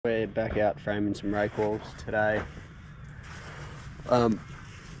Okay, back out framing some rake walls today.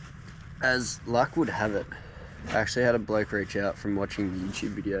 As luck would have it, I actually had a bloke reach out from watching the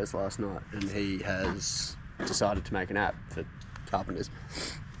YouTube videos last night, and he has decided to make an app for carpenters,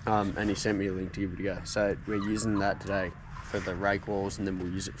 and he sent me a link to give it a go. So we're using that today for the rake walls, and then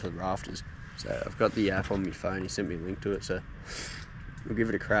we'll use it for the rafters. So I've got the app on my phone, he sent me a link to it, so we'll give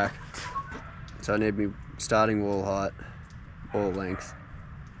it a crack. So I need me starting wall height, wall length,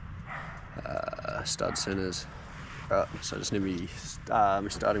 stud centers. Right, so I just need me my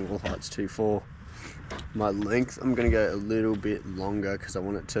starting wall height's 2.4. My length, I'm going to go a little bit longer because I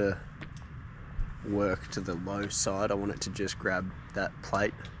want it to work to the low side. I want it to just grab that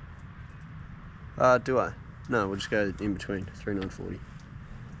plate. Do I? No, we'll just go in between. 3940.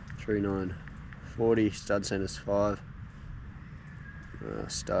 3940. Stud center's 5.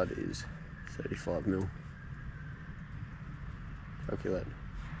 Stud is 35mm. Calculate.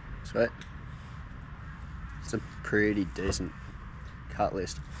 Sweet. It's a pretty decent cut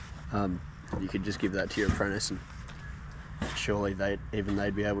list. You could just give that to your apprentice and surely they'd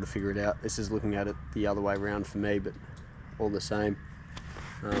be able to figure it out. This is looking at it the other way around for me, but all the same.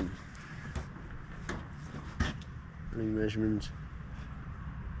 Running measurements.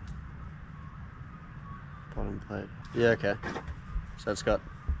 Bottom plate. Yeah, okay. So it's got,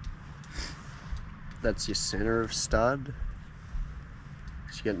 that's your center of stud.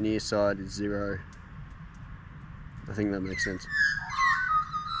 So you got near side is 0. I think that makes sense.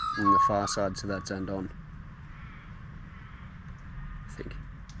 And the far side, so that's end on. I think.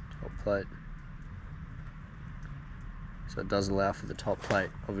 Top plate. So it does allow for the top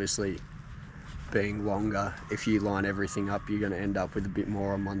plate. Obviously, being longer, if you line everything up, you're going to end up with a bit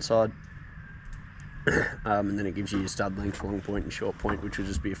more on one side. And then it gives you your stud length, long point and short point, which will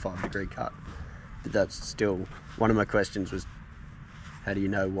just be a 5-degree cut. But that's still, one of my questions was, how do you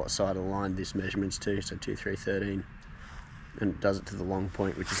know what side of the line this measurement's to? So 2, 3, 13. And it does it to the long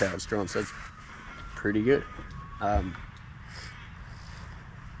point, which is how it's drawn, so that's pretty good. We'll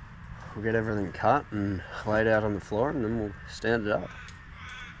get everything cut and laid out on the floor, and then we'll stand it up.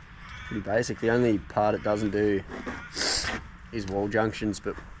 Pretty basic. The only part it doesn't do is wall junctions,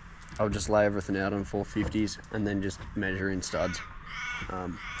 but I'll just lay everything out on 450s and then just measure in studs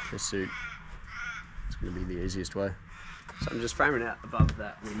for suit. It's going to be the easiest way. So I'm just framing out above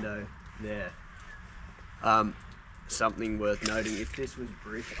that window there. Something worth noting, if this was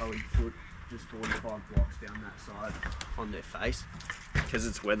brick, I would put just 45 blocks down that side on their face. Because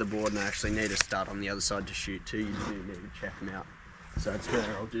it's weatherboard and I actually need a stud on the other side to shoot too, you do need to check them out. So that's where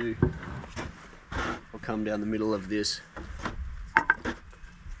I'll come down the middle of this,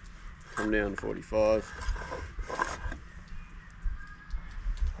 come down 45,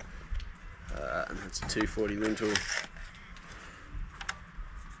 and that's a 240 lintel.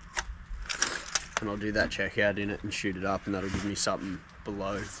 And I'll do that check out in it and shoot it up, and that'll give me something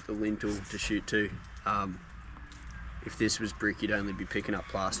below the lintel to shoot to. If this was brick, you'd only be picking up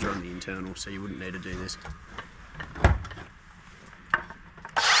plaster on the internal, so you wouldn't need to do this.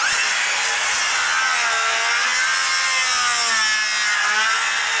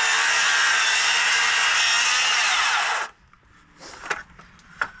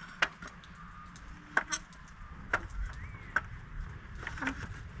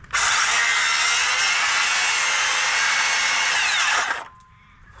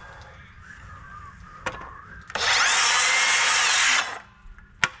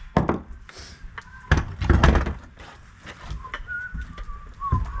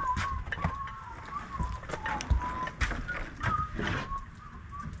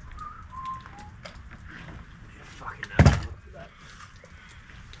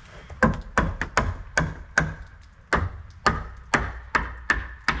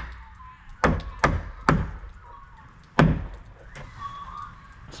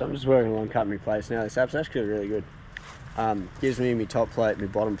 So I'm just working along cutting my plates now. This app's actually really good. Gives me my top plate, my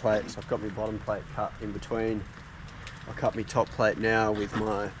bottom plate. So I've got my bottom plate cut in between. I'll cut my top plate now with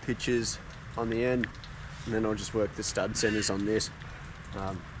my pitches on the end, and then I'll just work the stud centers on this.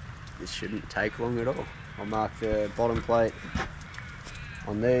 This shouldn't take long at all. I'll mark the bottom plate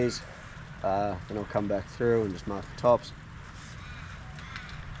on these, then I'll come back through and just mark the tops.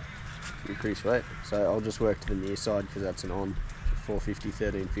 Be pretty sweet. So I'll just work to the near side because that's an on. 450,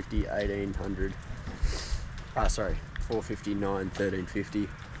 1350, 1800. 459, 1350. It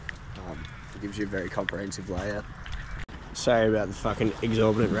gives you a very comprehensive layout. Sorry about the fucking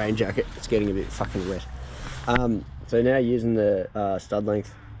exorbitant rain jacket. It's getting a bit fucking wet. So now using the stud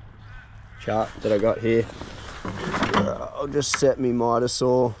length chart that I got here, I'll just set me miter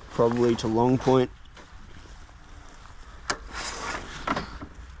saw probably to long point.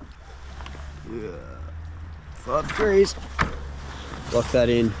 5 degrees. Lock that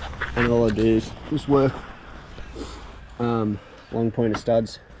in, and all I do is just work long pointer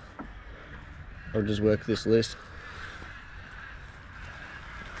studs. I'll just work this list.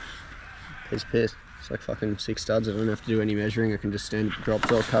 Piece. It's like fucking 6 studs. I don't have to do any measuring. I can just stand at the drop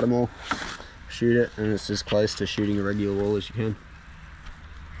zone, cut them all, shoot it, and it's as close to shooting a regular wall as you can.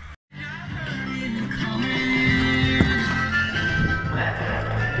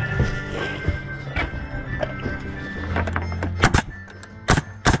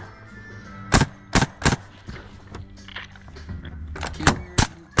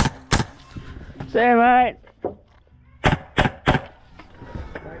 See you, mate.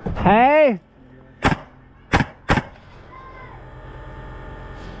 Hey.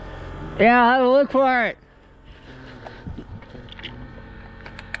 Yeah, I'll have a look for it.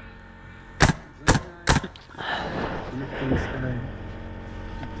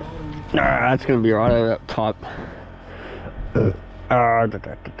 That's gonna be right over that top.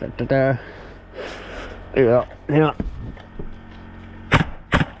 Yeah.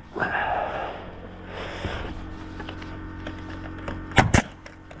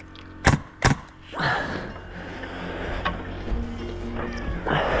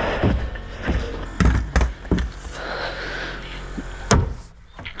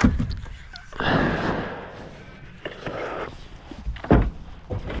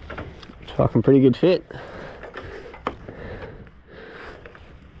 Fucking pretty good fit.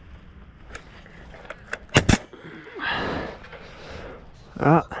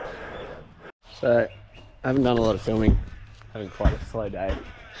 Alright. So, I haven't done a lot of filming. Having quite a slow day.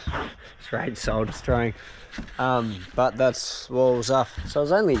 Straight soul destroying. But that's walls up. So it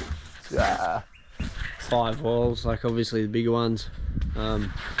was only 5 walls, like obviously the bigger ones.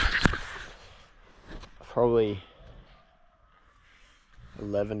 Probably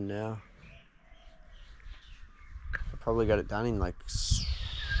 11 now. Probably got it done in like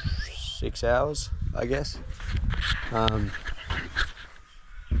 6 hours, I guess,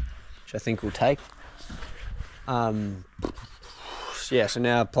 which I think will take. Yeah, so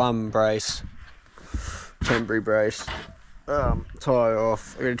now plumb brace, temporary brace, tie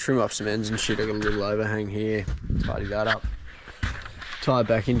off. I'm gonna trim up some ends and shit. I got a little overhang here, tidy that up, tie it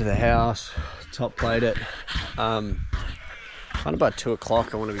back into the house, top plate it. Kind of by 2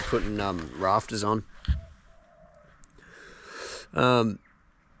 o'clock I want to be putting rafters on.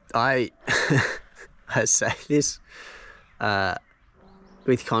 I I say this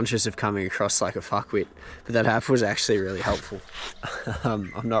with conscious of coming across like a fuckwit, but that app was actually really helpful.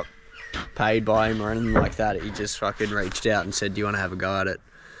 I'm not paid by him or anything like that. He just fucking reached out and said, do you want to have a go at it?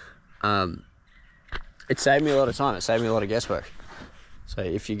 It saved me a lot of time. It saved me a lot of guesswork. So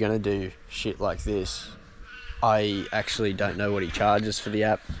if you're gonna do shit like this, I actually don't know what he charges for the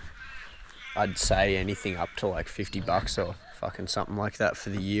app. I'd say anything up to like $50 or fucking something like that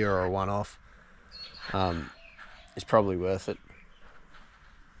for the year, or a one-off. It's probably worth it.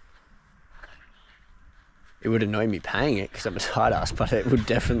 It would annoy me paying it because I'm a tight ass, but it would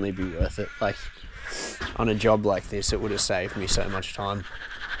definitely be worth it. Like, on a job like this, it would have saved me so much time.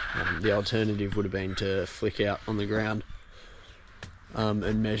 The alternative would have been to flick out on the ground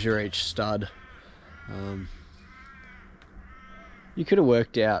and measure each stud. You could have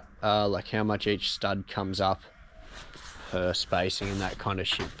worked out like how much each stud comes up per spacing and that kind of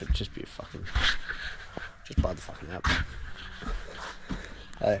shit, but just be a fucking, just buy the fucking app.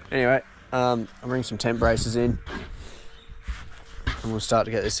 Anyway, I'll bring some temp braces in and we'll start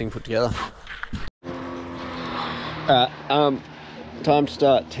to get this thing put together. Alright, time to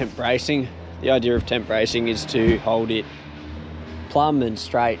start temp bracing. The idea of temp bracing is to hold it plumb and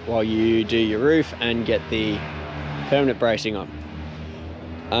straight while you do your roof and get the permanent bracing on.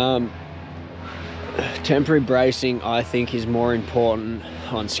 Temporary bracing, I think, is more important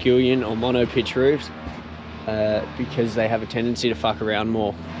on skillion or mono pitch roofs because they have a tendency to fuck around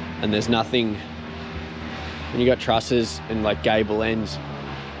more, and there's nothing, when you got trusses and like gable ends,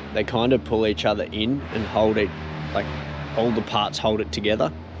 they kind of pull each other in and hold it, like all the parts hold it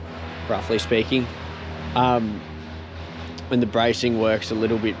together, roughly speaking. And the bracing works a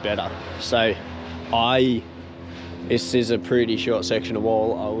little bit better. So this is a pretty short section of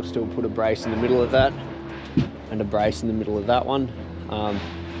wall. I will still put a brace in the middle of that and a brace in the middle of that one.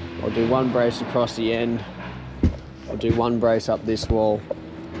 I'll do one brace across the end. I'll do one brace up this wall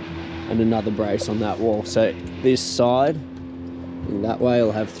and another brace on that wall. So this side, and that way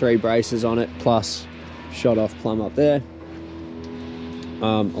I'll have 3 braces on it plus shot off plumb up there.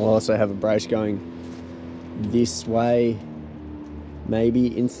 I'll also have a brace going this way.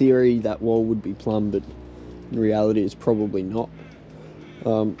 Maybe in theory that wall would be plumb, but in reality it's probably not.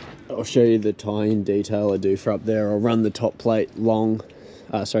 I'll show you the tie-in detail I do for up there. I'll run the top plate long,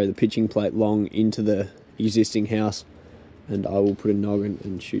 the pitching plate long into the existing house, and I will put a noggin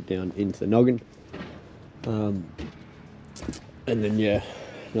and shoot down into the noggin. And then yeah,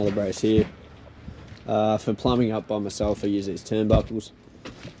 another brace here. For plumbing up by myself, I use these turnbuckles.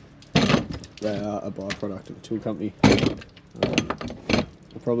 They are a byproduct of the tool company.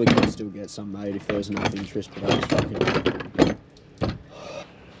 I probably could still get some made if there was enough interest, but I just fucking...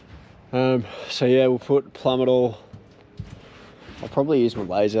 so yeah, we'll plumb it all. I'll probably use my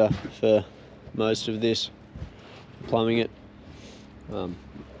laser for most of this, plumbing it. I'll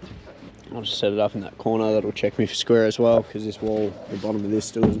just set it up in that corner. That'll check me for square as well, because this wall, the bottom of this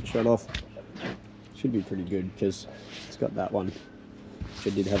still isn't shut off. Should be pretty good because it's got that one,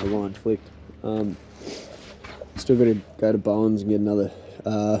 which I did have a line flicked. Still got to go to Bowen's and get another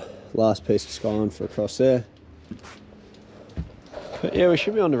last piece of skyline for across there. But yeah, we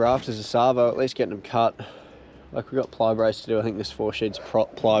should be on the rafters of Savo, at least getting them cut. Like, we've got ply brace to do. I think there's 4 sheets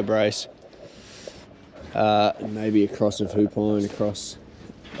of ply brace. And maybe a cross of hoop iron across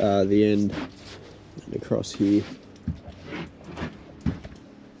the end and across here.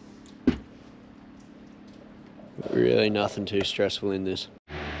 But really nothing too stressful in this.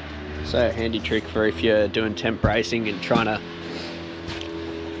 So a handy trick for if you're doing temp bracing and trying to...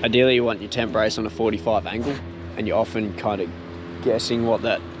 Ideally you want your temp brace on a 45 angle, and you're often kind of guessing what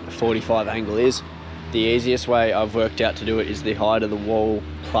that 45 angle is. The easiest way I've worked out to do it is the height of the wall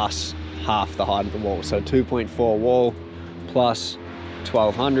plus half the height of the wall. So 2.4 wall plus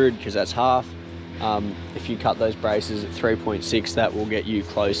 1200, because that's half. If you cut those braces at 3.6, that will get you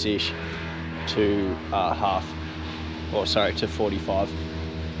close-ish to half, or sorry, to 45,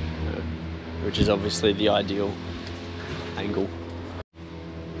 which is obviously the ideal angle.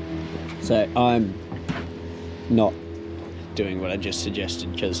 So I'm not doing what I just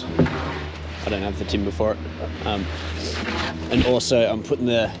suggested because I don't have the timber for it. And also I'm putting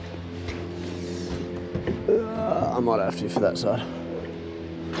the... I might have to for that side.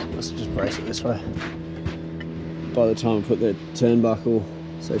 Let's just brace it this way. By the time I put the turnbuckle,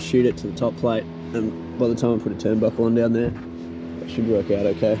 so shoot it to the top plate, and by the time I put a turnbuckle on down there, it should work out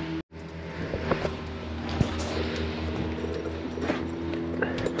okay.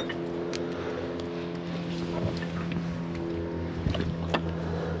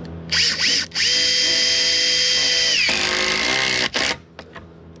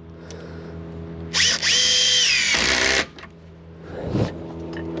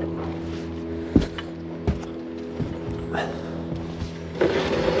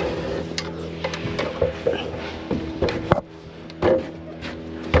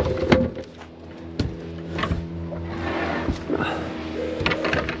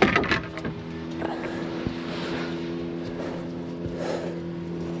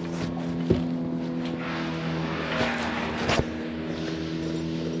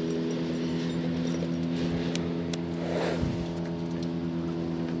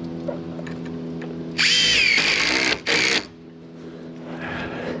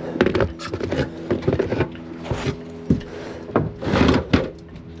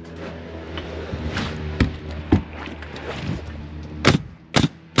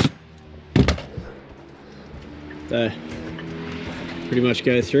 So pretty much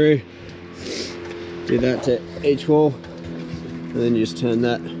go through, do that to each wall, and then you just turn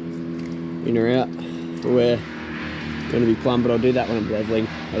that in or out for where you're going to be plumbed. But I'll do that when I'm leveling.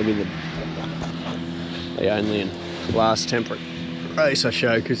 That'll be the only and last temperate race I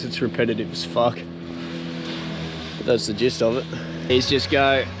show, because it's repetitive as fuck. But that's the gist of it. These just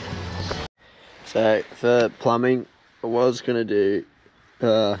go. So for plumbing, I was going to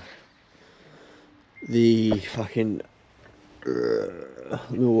do the fucking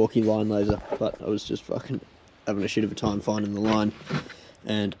Milwaukee line laser, but I was just fucking having a shit of a time finding the line,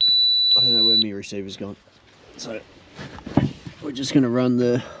 and I don't know where my receiver's gone. So we're just going to run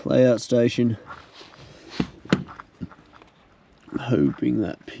the layout station, hoping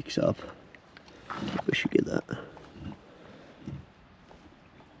that picks up. We should get that.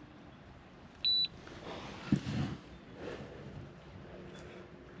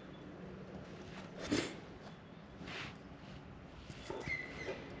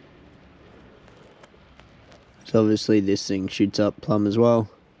 So obviously this thing shoots up plumb as well.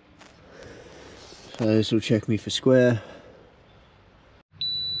 So this will check me for square.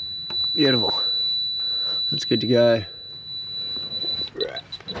 Beautiful. That's good to go.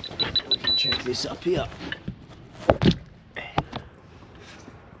 Right. Check this up here.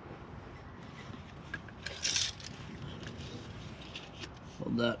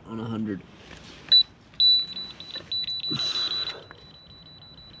 Hold that on 100.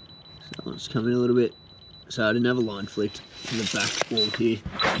 That one's coming a little bit. So I didn't have a line flicked in the back wall here.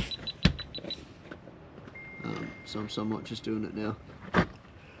 So I'm somewhat just doing it now.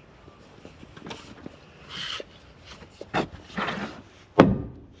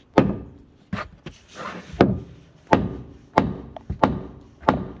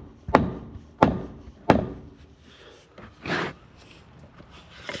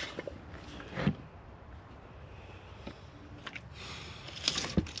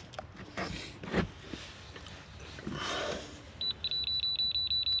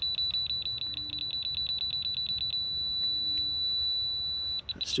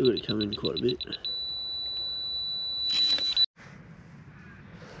 Still got to come in quite a bit.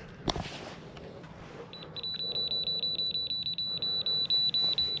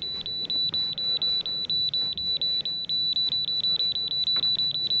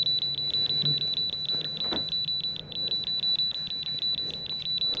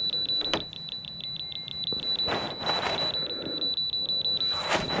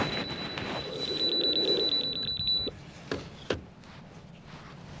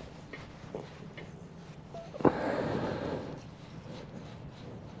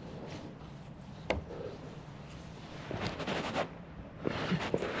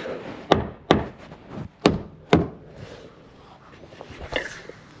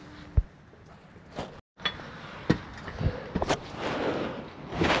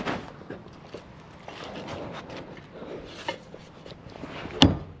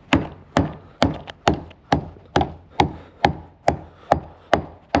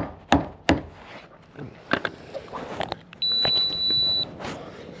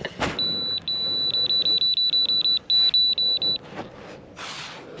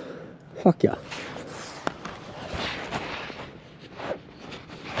 Fuck yeah.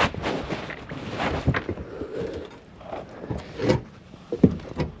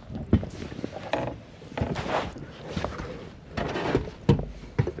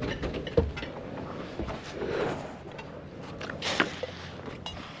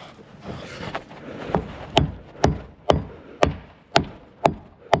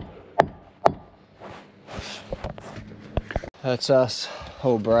 That's us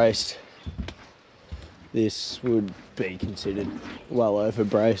all braced. This would be considered well over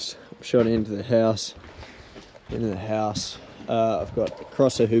braced. Shot into the house. I've got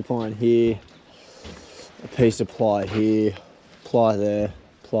across a hoop line here, a piece of ply here, ply there,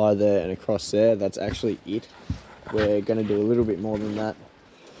 and across there. That's actually it. We're going to do a little bit more than that.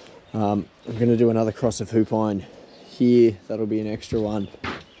 I'm going to do another cross of hoop line here. That'll be an extra one.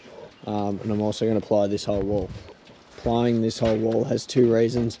 And I'm also going to ply this whole wall. Plying this whole wall has two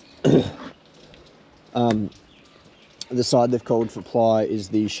reasons. The side they've called for ply is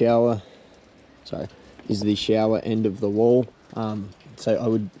the shower. Is the shower end of the wall. So I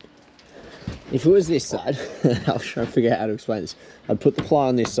would, if it was this side, I'll try and figure out how to explain this. I'd put the ply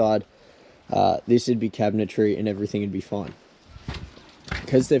on this side. This would be cabinetry and everything would be fine.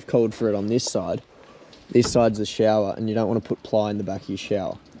 Because they've called for it on this side's the shower, and you don't want to put ply in the back of your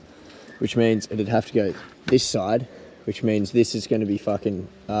shower, which means it'd have to go this side, which means this is going to be fucking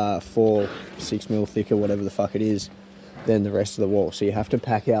 4-6 mil thicker, whatever the fuck it is, than the rest of the wall. So you have to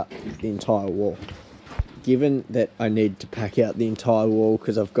pack out the entire wall. Given that I need to pack out the entire wall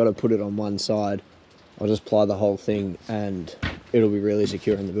because I've got to put it on one side, I'll just ply the whole thing and it'll be really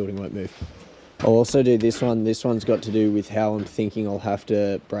secure and the building won't move. I'll also do this one. This one's got to do with how I'm thinking I'll have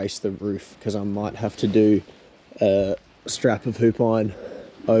to brace the roof, because I might have to do a strap of hoop iron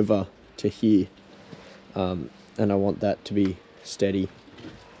over to here. And I want that to be steady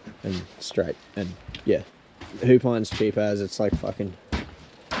and straight. And yeah, the hoop iron's cheap as, it's like fucking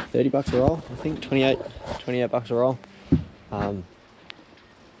 30 bucks a roll, I think, 28 bucks a roll.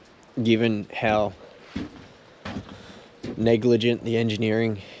 Given how negligent the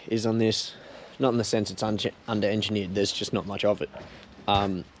engineering is on this, not in the sense it's under-engineered, there's just not much of it.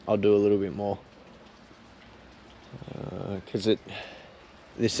 I'll do a little bit more. Because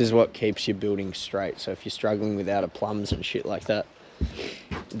this is what keeps your building straight. So if you're struggling with out of plums and shit like that,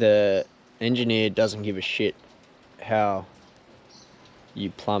 the engineer doesn't give a shit how you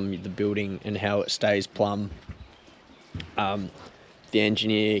plumb the building and how it stays plumb. The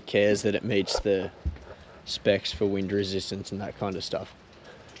engineer cares that it meets the specs for wind resistance and that kind of stuff.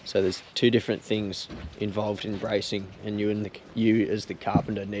 So there's two different things involved in bracing, and you as the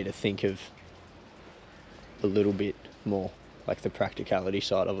carpenter need to think of a little bit more, like the practicality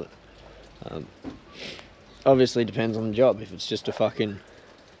side of it. Obviously depends on the job. If it's just a fucking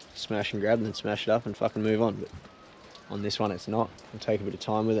smash and grab, then smash it up and fucking move on. But on this one it's not. I'll take a bit of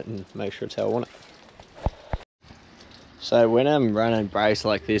time with it and make sure it's how I want it. So when I'm running a brace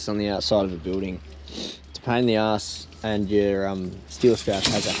like this on the outside of a building, it's a pain in the ass, and your steel strap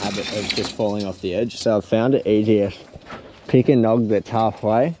has a habit of just falling off the edge. So I've found it easier. Pick a nog that's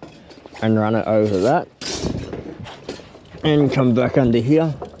halfway and run it over that, and come back under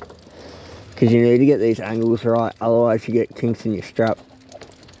here, because you need to get these angles right, otherwise you get kinks in your strap.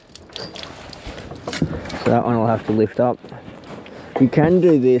 So that one will have to lift up. You can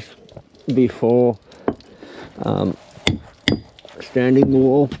do this before standing the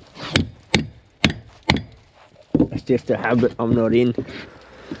wall. It's just a habit I'm not in.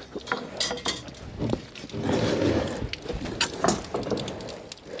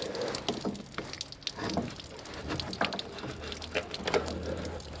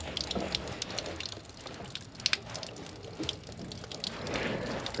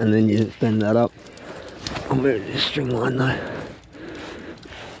 And then you just bend that up. I'll move this string line though.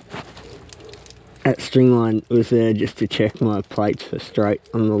 That string line was there just to check my plates for straight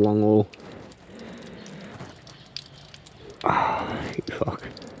on the long wall. Ah, oh, fuck.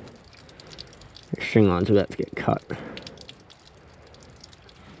 The string line's about to get cut.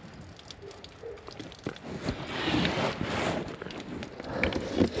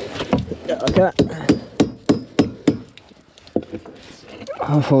 Okay.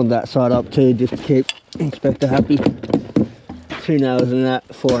 I'll fold that side up too, just to keep inspector happy. 2 nails in that,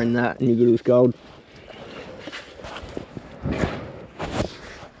 4 in that, and you're good as gold.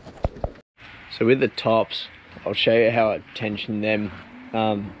 So with the tops, I'll show you how I tension them.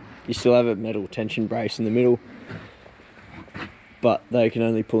 You still have a metal tension brace in the middle, but they can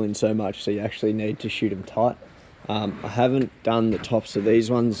only pull in so much, so you actually need to shoot them tight. I haven't done the tops of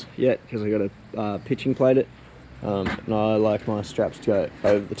these ones yet because I got to pitching plate it. And I like my straps to go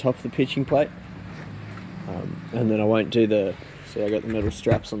over the top of the pitching plate, and then I won't do the, see I got the metal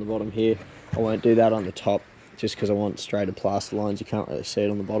straps on the bottom here, I won't do that on the top just because I want straighter plaster lines. You can't really see it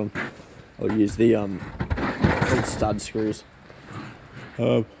on the bottom. I'll use the stud screws.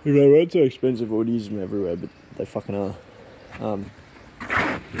 If they weren't so expensive I would use them everywhere, but they fucking are.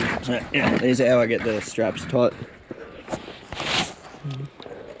 So yeah, these are how I get the straps tight.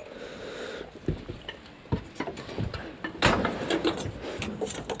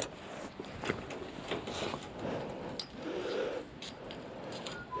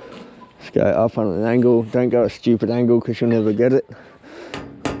 Go up on an angle, don't go a stupid angle because you'll never get it.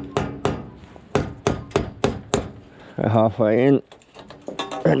 Go halfway in,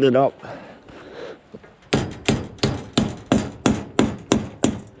 bend it up.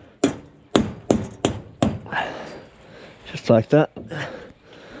 Just like that.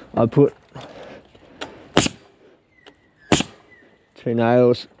 I put 2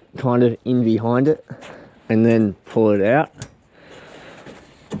 nails kind of in behind it and then pull it out.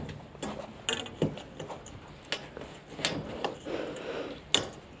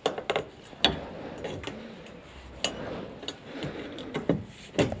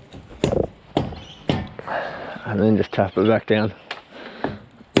 And then just tap it back down.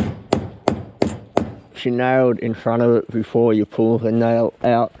 If you nailed in front of it before you pull the nail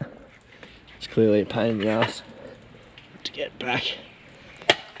out, it's clearly a pain in the ass to get back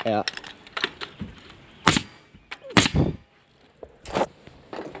out.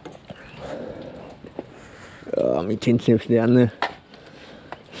 Oh, my tin snip's down there.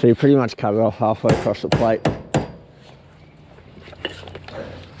 So you pretty much cut it off halfway across the plate.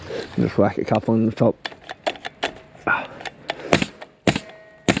 Just whack a couple on the top.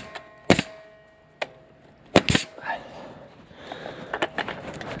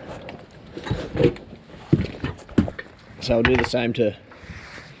 So I'll do the same to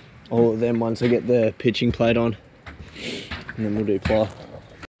all of them once I get the pitching plate on, and then we'll do ply.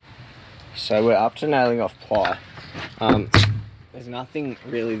 So we're up to nailing off ply. There's nothing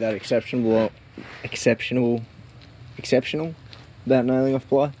really that exceptional about nailing off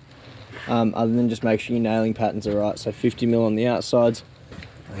ply, other than just make sure your nailing patterns are right. So 50mm on the outsides,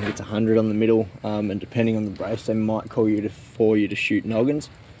 I think it's 100 on the middle, and depending on the brace they might call you for you to shoot noggins.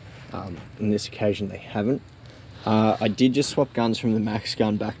 On this occasion they haven't. I did just swap guns from the max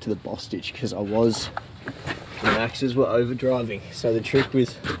gun back to the boss stitch because the maxes were overdriving. So the trick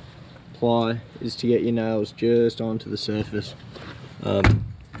with ply is to get your nails just onto the surface.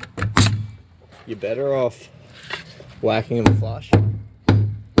 You're better off whacking them flush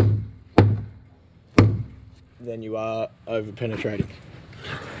than you are over penetrating.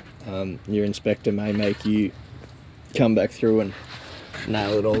 Your inspector may make you come back through and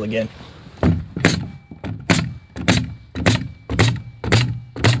nail it all again.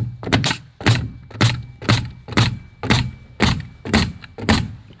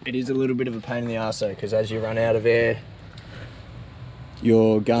 It is a little bit of a pain in the arse though, because as you run out of air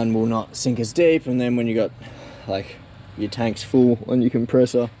your gun will not sink as deep, and then when you got like your tank's full on your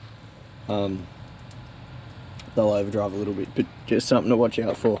compressor, they'll overdrive a little bit, but just something to watch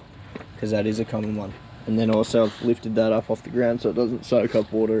out for, because that is a common one. And then also I've lifted that up off the ground so it doesn't soak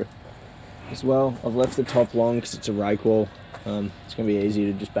up water as well. I've left the top long because it's a rake wall. It's going to be easy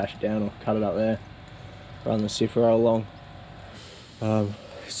to just bash it down or cut it up there, run the siffer along.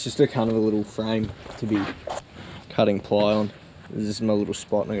 It's just a kind of a little frame to be cutting ply on. This is my little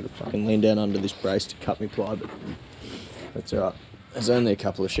spot, and I'm going to fucking lean down under this brace to cut my ply, but that's alright. There's only a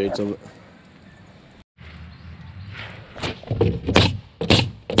couple of sheets of it.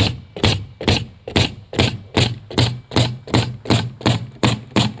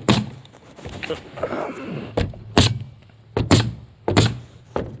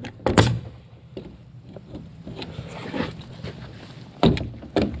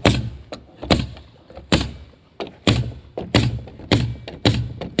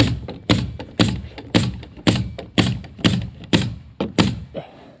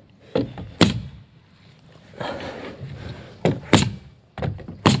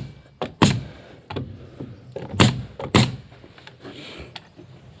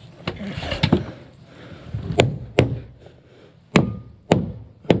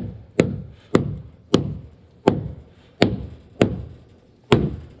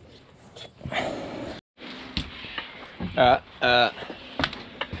 Alright,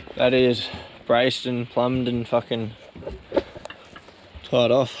 that is braced and plumbed and fucking tied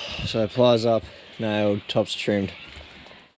off. So pliers up, nailed, tops trimmed.